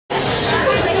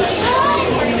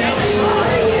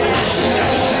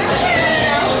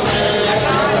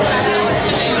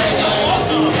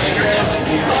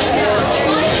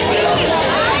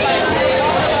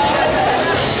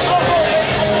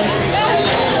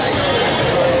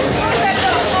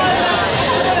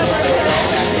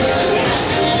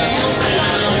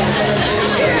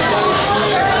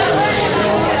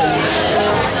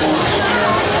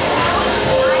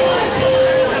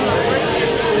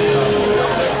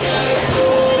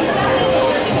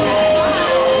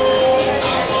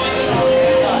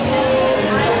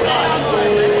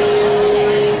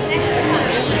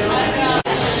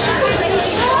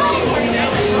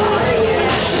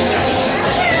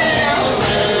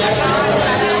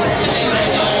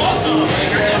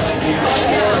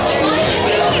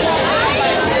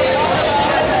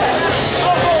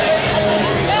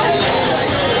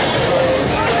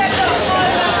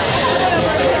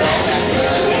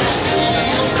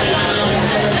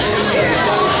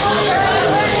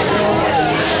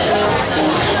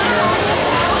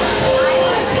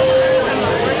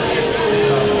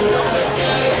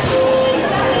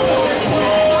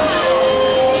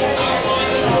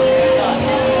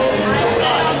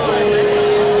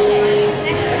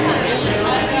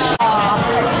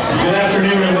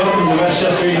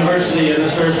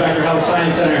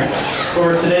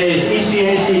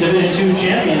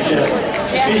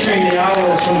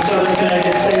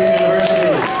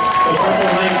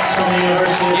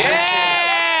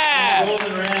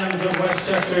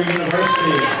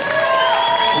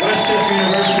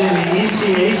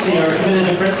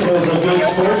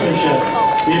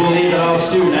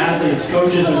student athletes,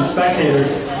 coaches, and spectators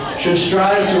should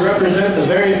strive to represent the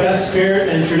very best spirit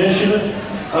and tradition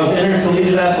of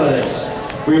intercollegiate athletics.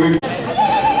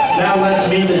 Now let's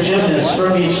meet the gymnasts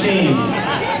from each team.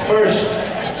 First,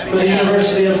 for the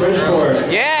University of Bridgeport,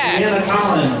 Leah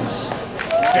Collins,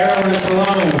 Carolyn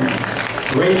Cologne,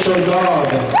 Rachel Dogg,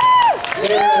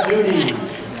 Sarah Duty,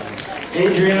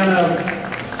 Adriana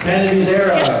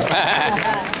Panavizera,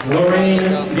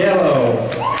 Lorraine Gallo,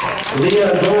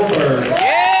 Leah Goldberg,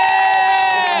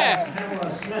 Pamela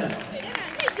Smith,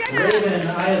 Raven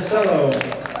Iasello,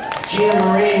 Gia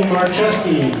Marie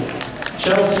Marcheski,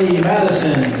 Chelsea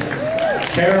Madison,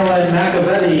 Caroline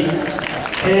Macavetti,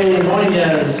 Kay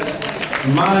Moyes,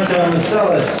 Monica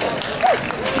Macelis,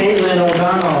 Caitlin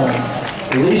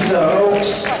O'Donnell, Lisa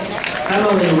Oakes,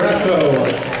 Emily Repko,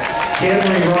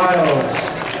 Cameron Riles,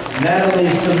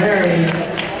 Natalie Samari,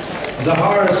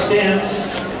 Zahara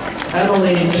Stamps,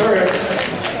 Emily Turek,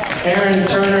 Aaron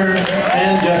Turner,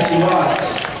 and Jesse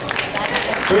Watts.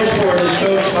 Bridgeport is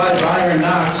coached by Byron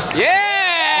Knox.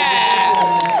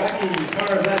 Becky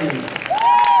Caravetti.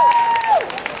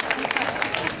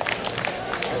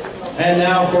 And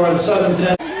now for the Southern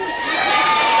Connecticut.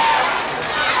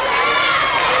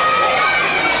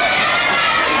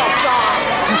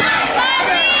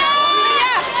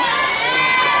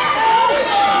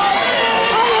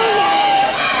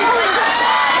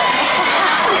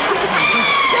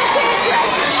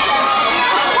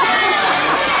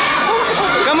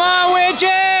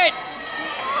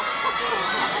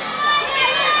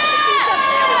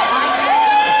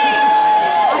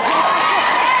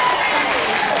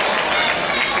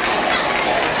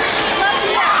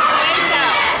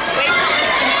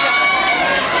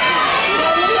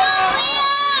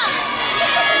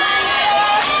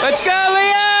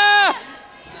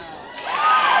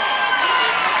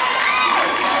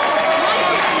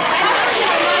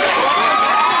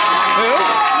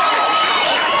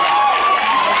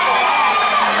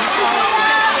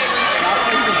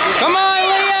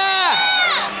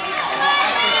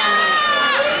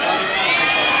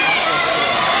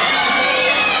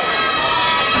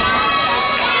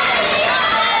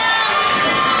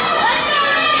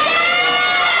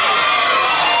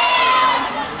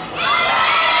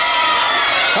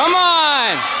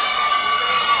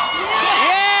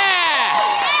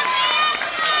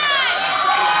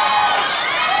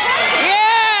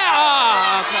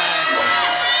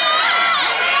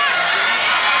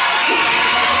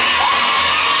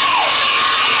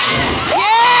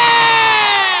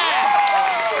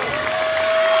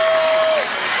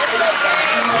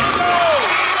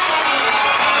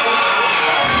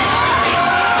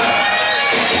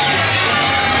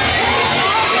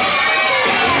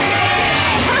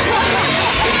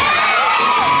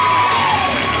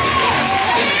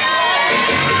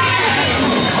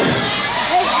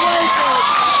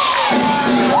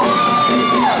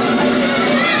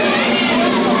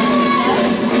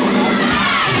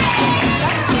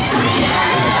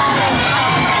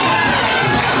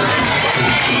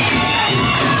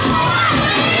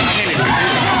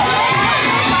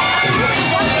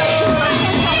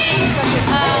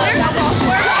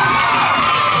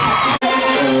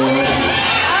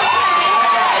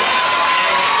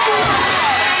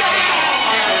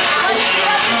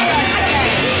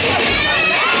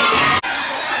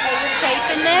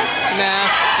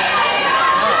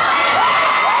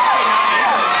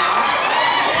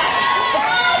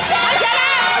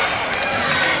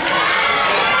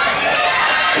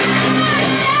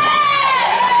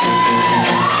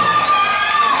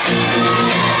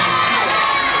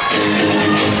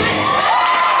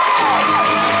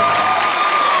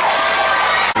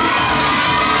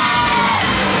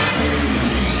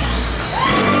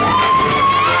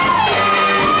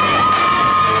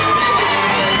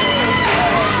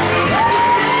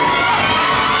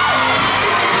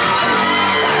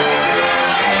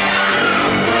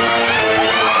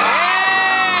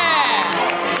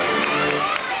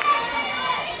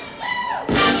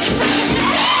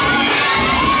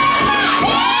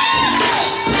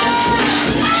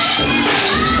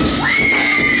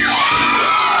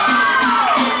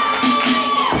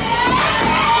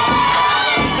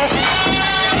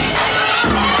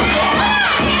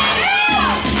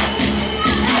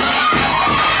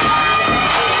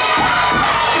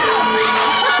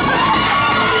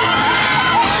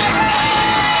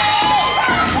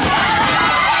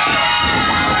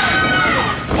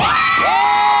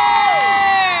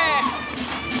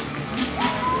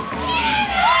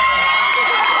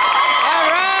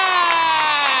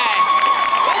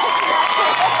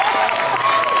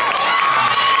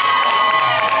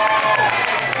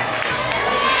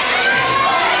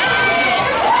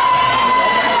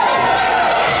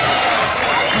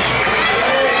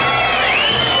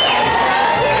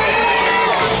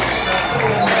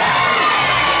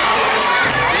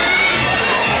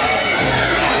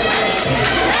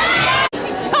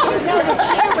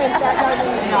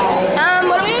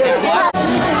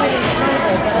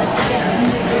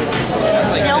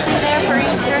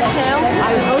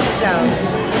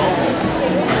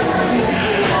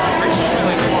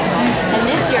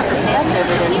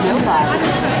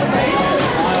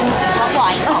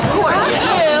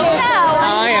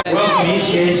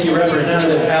 ECAC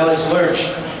representative Alex Lurch,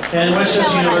 and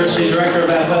Westchester University Director of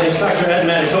Athletics Dr. Ed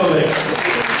Matikovic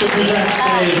to present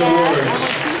today's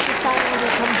awards.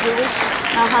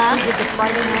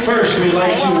 First, we'd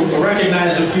like to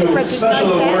recognize a few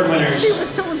special award winners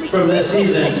from this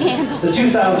season. The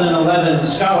 2011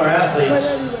 Scholar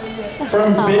Athletes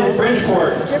from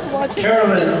Bridgeport,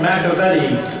 Carolyn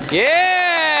McAvetti.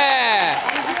 Yeah!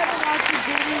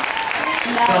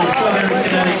 From Southern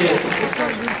Connecticut,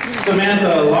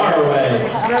 Samantha Laraway.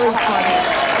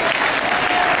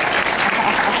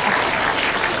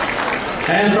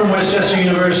 And from Westchester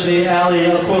University, Ali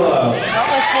Aquila. What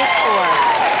was his score?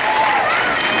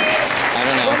 I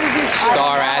don't know.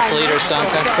 Star athlete or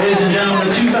something? Ladies and gentlemen,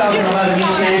 the 2011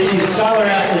 ECAC Scholar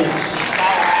Athletes.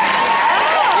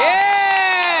 Yeah!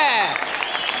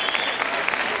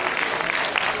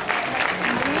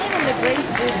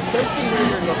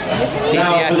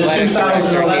 Now for the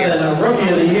 2011 Rookie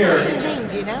of the Year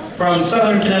from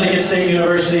Southern Connecticut State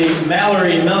University,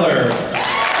 Mallory Miller.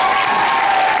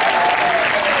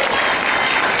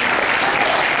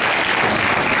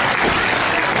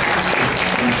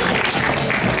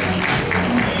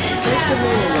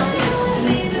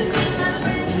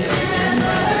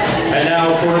 And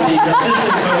now for the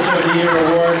Assistant Coach of the Year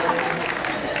award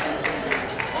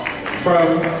from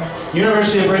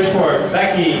University of Bridgeport,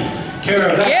 Becky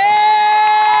Caravella. Yay!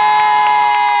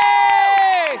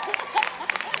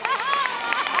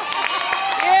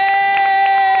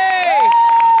 Yay!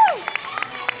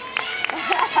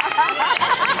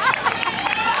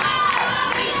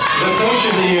 The Coach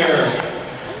of the Year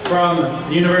from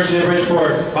the University of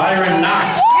Bridgeport, Byron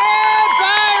Knox.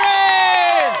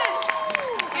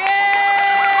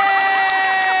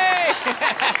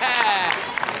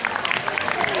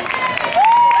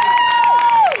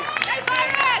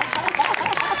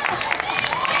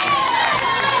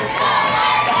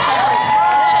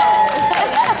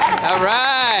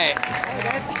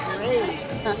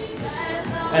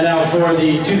 And now for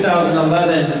the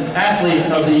 2011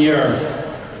 Athlete of the Year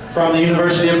from the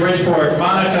University of Bridgeport,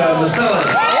 Monica Macelis.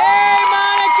 Yay,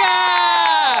 Monica!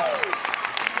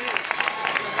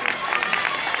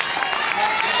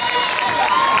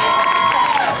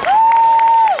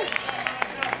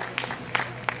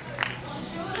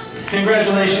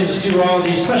 Congratulations to all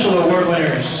the special award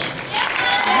winners.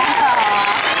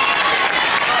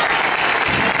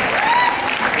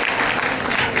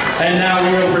 And now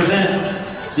we will present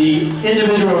the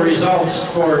individual results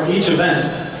for each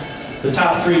event, the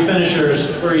top 3 finishers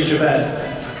for each event.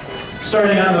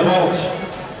 Starting on the vault,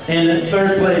 in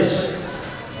 3rd place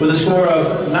with a score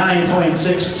of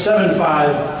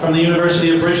 9.675 from the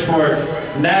University of Bridgeport,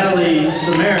 Natalie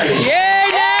Samari. Yay,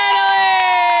 Natalie!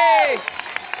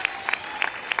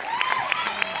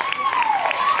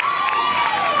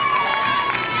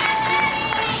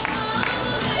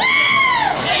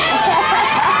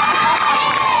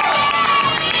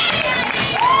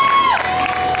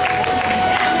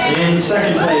 In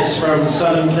 2nd place from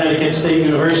Southern Connecticut State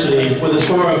University with a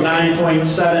score of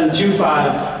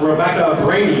 9.725, Rebecca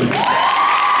Brady.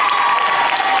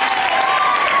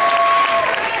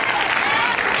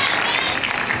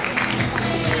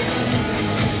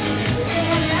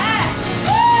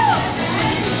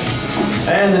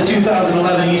 And the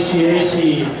 2011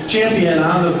 ECAC champion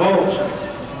on the vault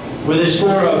with a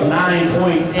score of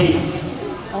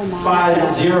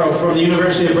 9.850 from the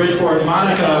University of Bridgeport,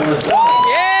 Monica Macelis.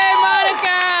 Yay,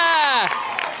 Monica!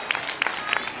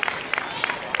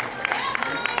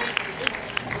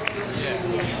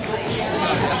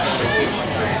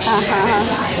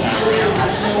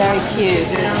 Very cute.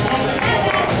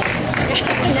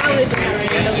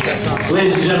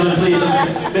 Ladies and gentlemen, please, a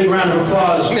big round of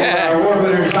applause for our award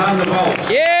winners on the vault.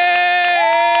 Yay!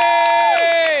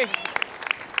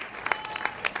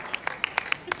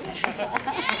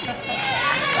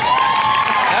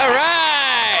 All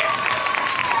right!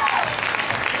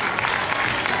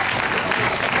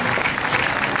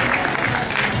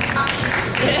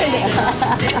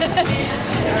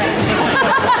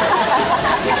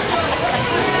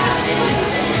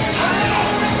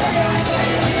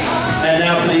 And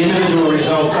now for the individual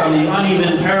results on the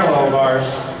uneven parallel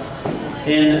bars.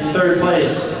 In 3rd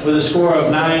place with a score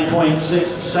of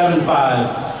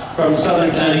 9.675 from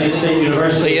Southern Connecticut State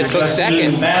University. Leah took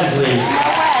second. Basley.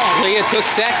 Leah took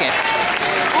second.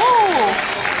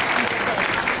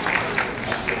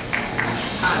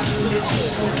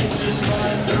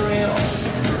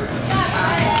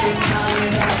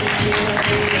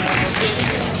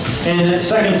 In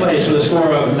 2nd place with a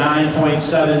score of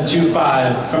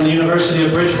 9.725 from the University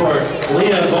of Bridgeport,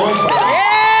 Leah Goldberg. Yay!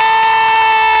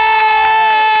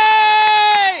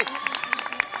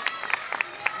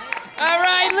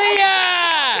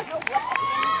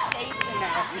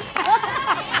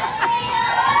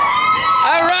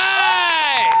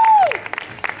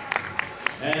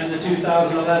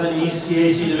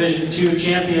 ECAC Division II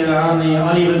champion on the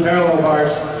uneven parallel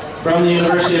bars from the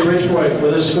University of Bridgeport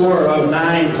with a score of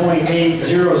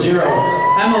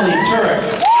 9.800, Emily Turek.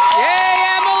 Yay,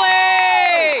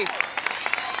 Emily!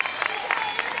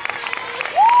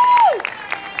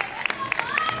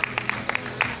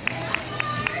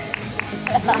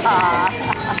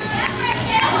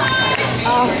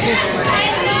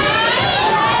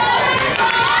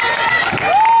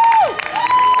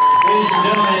 Ladies and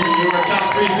gentlemen, your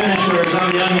top 3 finishers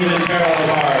on the uneven parallel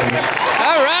bars.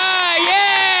 All right,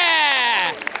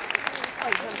 yeah!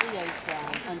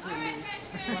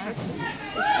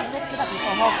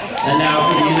 And now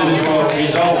for the individual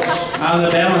results on the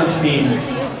balance beam.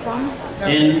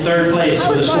 In third place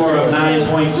with a score of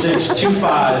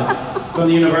 9.625 from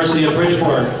the University of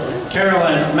Bridgeport,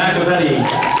 Carolyn McAvetti.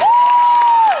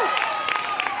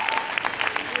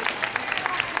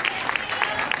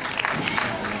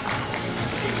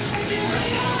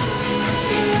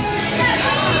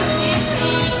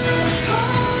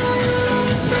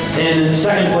 In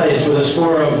second place with a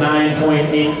score of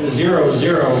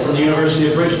 9.800 from the University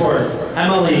of Bridgeport,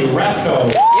 Emily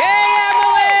Rapko. Yay,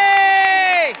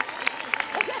 Emily!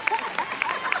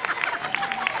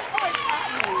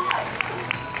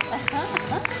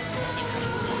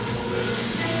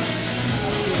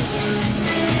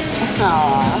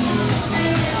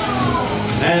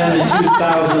 And the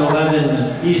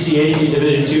 2011 ECAC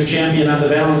Division II champion on the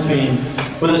balance beam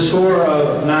with a score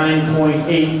of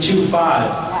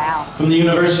 9.825 from the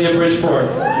University of Bridgeport,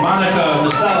 Monica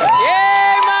Macelis.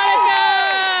 Yay, Monica!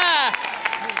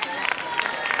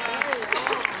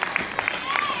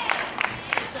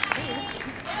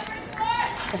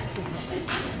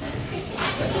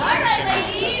 All right,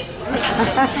 ladies.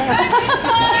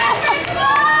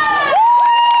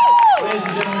 Ladies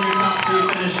and gentlemen, your top 3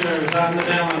 finishers on the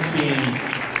balance beam.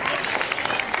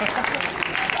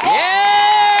 Yay!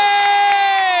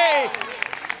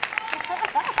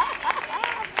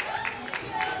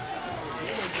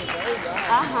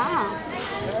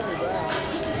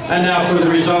 And now for the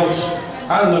results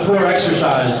on the floor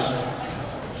exercise.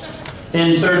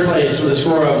 In third place with a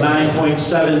score of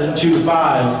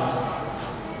 9.725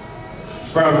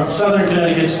 from Southern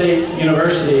Connecticut State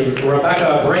University,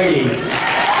 Rebecca Brady.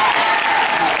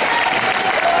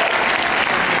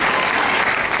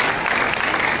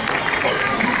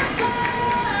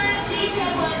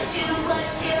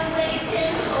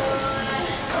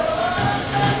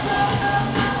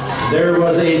 There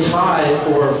was a tie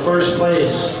for first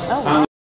place on